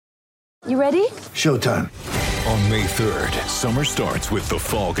You ready? Showtime. On May 3rd, summer starts with The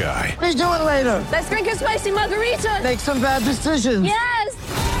Fall Guy. Let's do it later. Let's drink a spicy margarita. Make some bad decisions. Yes!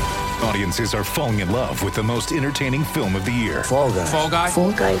 Audiences are falling in love with the most entertaining film of the year. Fall Guy. Fall Guy?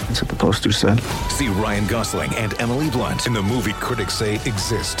 Fall guy. That's what the poster said. See Ryan Gosling and Emily Blunt in the movie critics say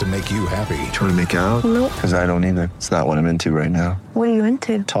exists to make you happy. Trying to make it out? Nope. Because I don't either. It's not what I'm into right now. What are you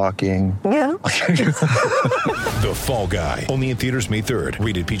into? Talking. Yeah. The Fall Guy. Only in theaters May 3rd.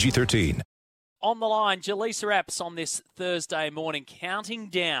 Rated PG-13. On the line, Jaleesa Apps on this Thursday morning, counting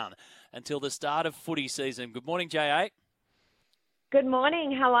down until the start of footy season. Good morning, J8. Good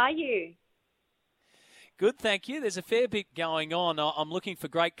morning. How are you? Good, thank you. There's a fair bit going on. I'm looking for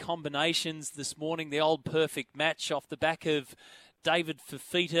great combinations this morning. The old perfect match off the back of David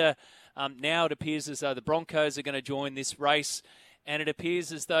Fifita. Now it appears as though the Broncos are going to join this race. And it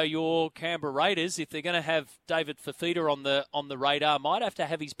appears as though your Canberra Raiders, if they're going to have David Fifita on the radar, might have to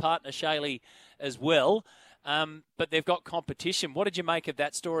have his partner Shaylee as well. But they've got competition. What did you make of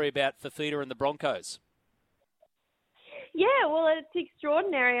that story about Fifita and the Broncos? Yeah, well, it's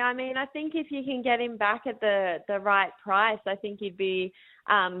extraordinary. I mean, I think if you can get him back at the right price, I think he'd be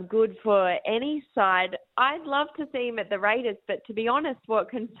good for any side. I'd love to see him at the Raiders, but to be honest, what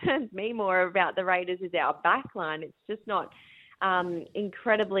concerns me more about the Raiders is our back line. It's just not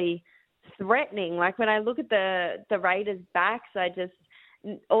incredibly threatening. Like when I look at the Raiders' backs,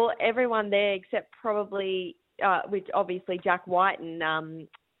 everyone there except probably which obviously Jack White and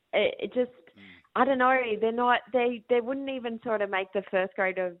it just I don't know. They're not. They wouldn't even sort of make the first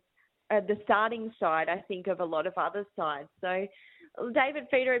grade of the starting side. I think of a lot of other sides. So David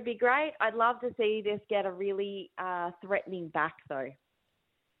Fifita would be great. I'd love to see this get a really threatening back though.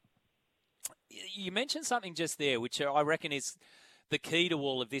 You mentioned something just there, which I reckon is the key to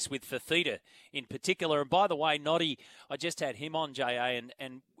all of this with Fifita in particular. And by the way, Noddy, I just had him on, JA,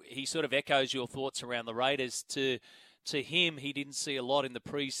 and he sort of echoes your thoughts around the Raiders. To him, he didn't see a lot in the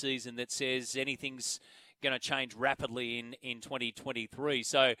preseason that says anything's going to change rapidly in 2023.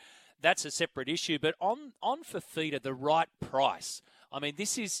 So that's a separate issue. But on Fifita, the right price, I mean,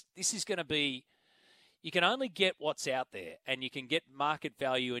 this is going to be... You can only get what's out there, and you can get market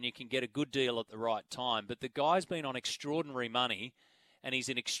value, and you can get a good deal at the right time. But the guy's been on extraordinary money, and he's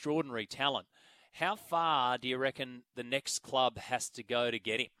an extraordinary talent. How far do you reckon the next club has to go to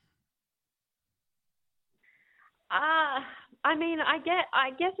get him? I mean, I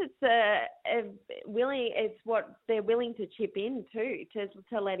guess it's it's what they're willing to chip in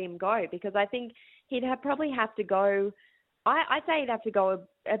to let him go, because I think he'd probably have to go. I'd say he'd have to go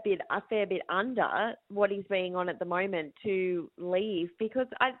a fair bit under what he's being on at the moment to leave, because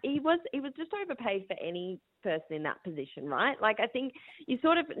he was just overpaid for any person in that position, right? Like I think you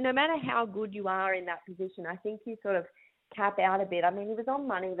sort of, no matter how good you are in that position, I think you sort of cap out a bit. I mean, he was on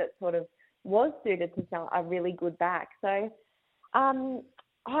money that sort of was suited to sell a really good back. So, look,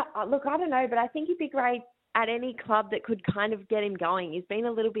 I don't know, but I think he'd be great at any club that could kind of get him going. He's been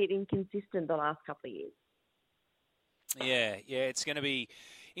a little bit inconsistent the last couple of years. Yeah, it's going to be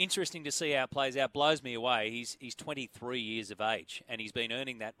interesting to see how it plays out. Blows me away. He's 23 years of age, and he's been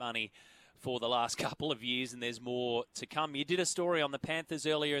earning that money for the last couple of years, and there's more to come. You did a story on the Panthers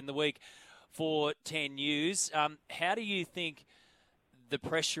earlier in the week for 10 News. How do you think the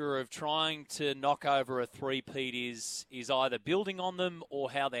pressure of trying to knock over a three-peat is either building on them,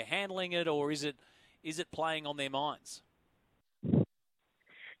 or how they're handling it, or is it playing on their minds?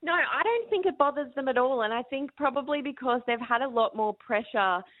 No, I don't think it bothers them at all. And I think probably because they've had a lot more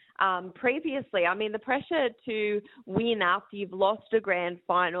pressure previously. I mean, the pressure to win after you've lost a grand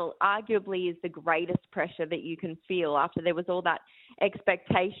final arguably is the greatest pressure that you can feel after there was all that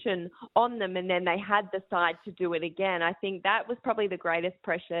expectation on them, and then they had the side to do it again. I think that was probably the greatest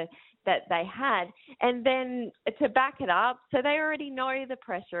pressure that they had. And then to back it up, so they already know the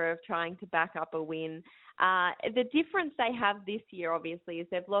pressure of trying to back up a win. The difference they have this year, obviously, is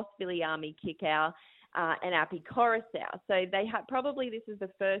they've lost Viliami Kikau and Api Coruscant. So they have, probably this is the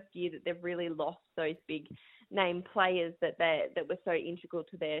first year that they've really lost those big name players that were so integral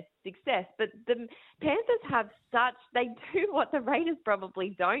to their success. But the Panthers they do what the Raiders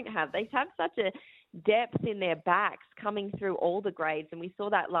probably don't have. They have such a depth in their backs coming through all the grades. And we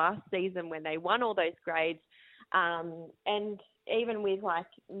saw that last season when they won all those grades. And even with like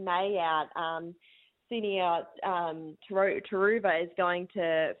May out, Senior Taruva is going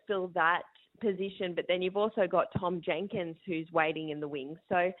to fill that position, but then you've also got Tom Jenkins who's waiting in the wings.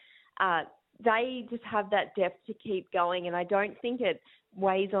 So they just have that depth to keep going, and I don't think it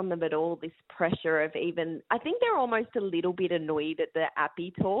weighs on them at all, this pressure of even... I think they're almost a little bit annoyed at the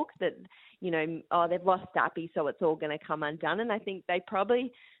Appy talk that, they've lost Appy, so it's all going to come undone. And I think they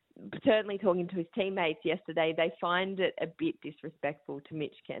probably certainly talking to his teammates yesterday, they find it a bit disrespectful to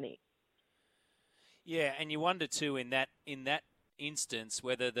Mitch Kenny. Yeah, and you wonder too in that instance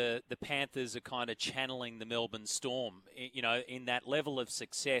whether the Panthers are kind of channeling the Melbourne Storm, in that level of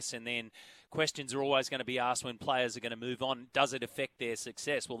success, and then questions are always going to be asked when players are going to move on. Does it affect their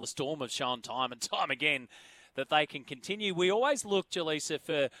success? Well, the Storm have shown time and time again that they can continue. We always look, Jaleesa,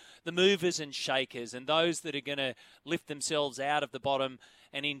 for the movers and shakers and those that are going to lift themselves out of the bottom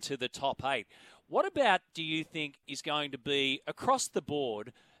and into the top 8. What about, do you think, is going to be, across the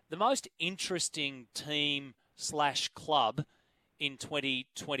board, the most interesting team/club in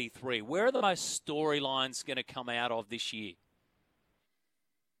 2023? Where are the most storylines going to come out of this year?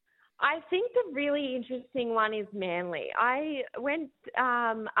 I think the really interesting one is Manly. I went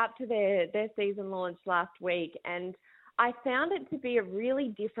up to their season launch last week, and I found it to be a really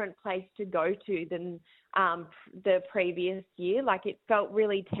different place to go to than the previous year. Like, it felt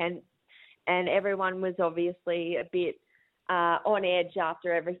really tense, and everyone was obviously a bit on edge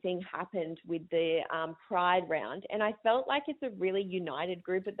after everything happened with the Pride round. And I felt like it's a really united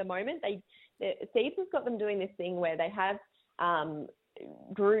group at the moment. Thieves has got them doing this thing where they have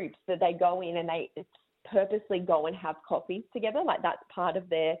groups that they go in and they purposely go and have coffees together. Like, that's part of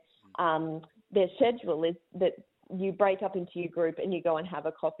their schedule, is that you break up into your group and you go and have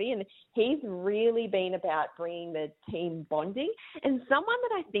a coffee. And he's really been about bringing the team bonding. And someone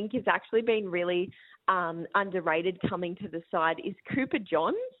that I think has actually been really underrated coming to the side is Cooper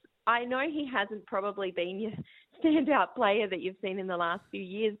Johns. I know he hasn't probably been your standout player that you've seen in the last few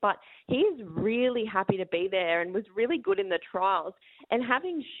years, but he's really happy to be there and was really good in the trials. And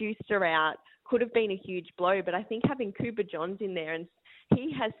having Schuster out could have been a huge blow, but I think having Cooper Johns in there, and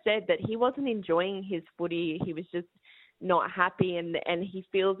he has said that he wasn't enjoying his footy, he was just not happy, and he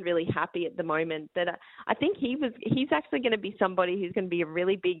feels really happy at the moment. That I think he's actually going to be somebody who's going to be a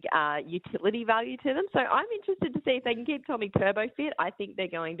really big utility value to them. So I'm interested to see if they can keep Tommy Turbo fit. I think they're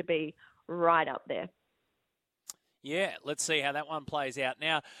going to be right up there. Yeah, let's see how that one plays out.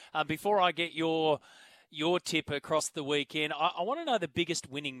 Now, before I get your tip across the weekend, I want to know the biggest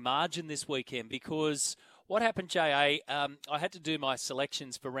winning margin this weekend, because what happened, J.A., I had to do my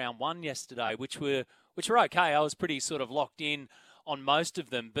selections for round 1 yesterday, which were okay. I was pretty sort of locked in on most of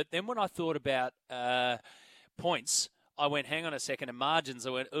them. But then when I thought about points, I went, hang on a second, and margins,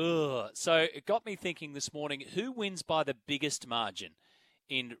 I went, ugh. So it got me thinking this morning, who wins by the biggest margin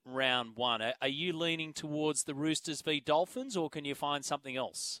in round 1? Are you leaning towards the Roosters v Dolphins, or can you find something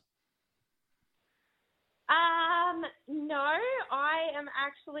else? No, I am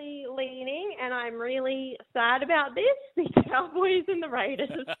actually leaning, and I'm really sad about this, the Cowboys and the Raiders.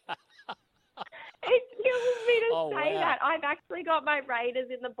 It kills me to say that. I've actually got my Raiders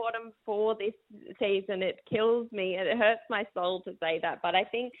in the bottom 4 this season. It kills me, and it hurts my soul to say that. But I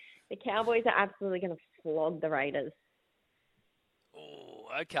think the Cowboys are absolutely going to flog the Raiders. Oh,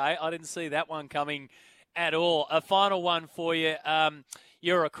 okay. I didn't see that one coming at all. A final one for you.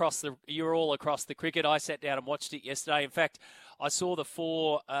 You're all across the cricket. I sat down and watched it yesterday. In fact, I saw the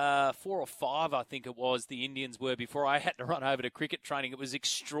 4 or 5, I think it was, the Indians were before I had to run over to cricket training. It was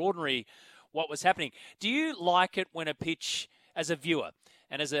extraordinary what was happening. Do you like it when a pitch, as a viewer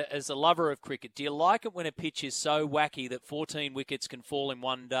and as a lover of cricket, do you like it when a pitch is so wacky that 14 wickets can fall in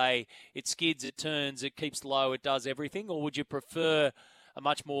one day? It skids, it turns, it keeps low, it does everything? Or would you prefer a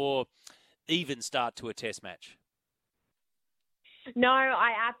much more even start to a test match? No,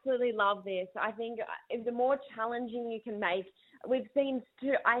 I absolutely love this. I think the more challenging you can make, we've seen,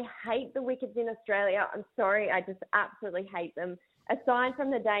 I hate the wickets in Australia. I'm sorry, I just absolutely hate them. Aside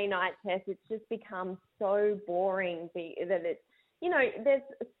from the day-night test, it's just become so boring that it's, there's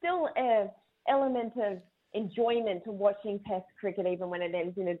still an element of enjoyment to watching test cricket even when it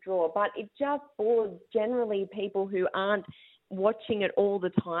ends in a draw, but it just bores generally people who aren't watching it all the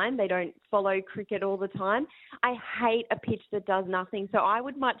time. They don't follow cricket all the time. I hate a pitch that does nothing. So I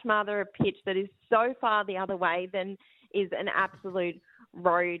would much rather a pitch that is so far the other way than is an absolute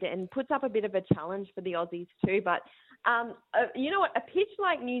road, and puts up a bit of a challenge for the Aussies too. But you know what? A pitch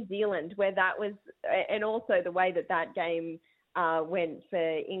like New Zealand, where that was, and also the way that game went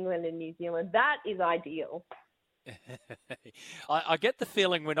for England and New Zealand, that is ideal. I get the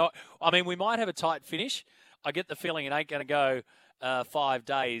feeling we might have a tight finish. I get the feeling it ain't going to go 5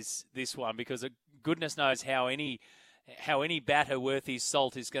 days, this one, because goodness knows how any batter worth his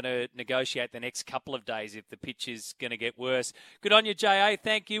salt is going to negotiate the next couple of days if the pitch is going to get worse. Good on you, J.A.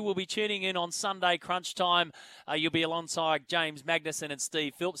 Thank you. We'll be tuning in on Sunday crunch time. You'll be alongside James Magnuson and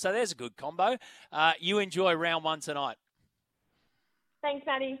Steve Phillips. So there's a good combo. You enjoy round 1 tonight. Thanks,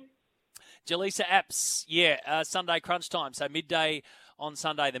 Maddie. Jaleesa Apps, Sunday crunch time. So midday on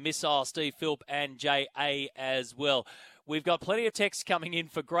Sunday. The Missile, Steve Philp and J.A. as well. We've got plenty of texts coming in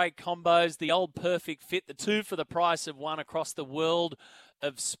for great combos. The old perfect fit, the 2 for the price of 1 across the world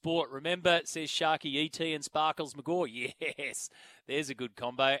of sport. Remember, says Sharky E.T. and Sparkles McGaw. Yes, there's a good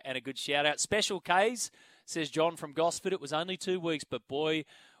combo and a good shout-out. Special K's, says John from Gosford. It was only 2 weeks, but boy,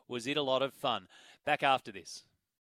 was it a lot of fun. Back after this.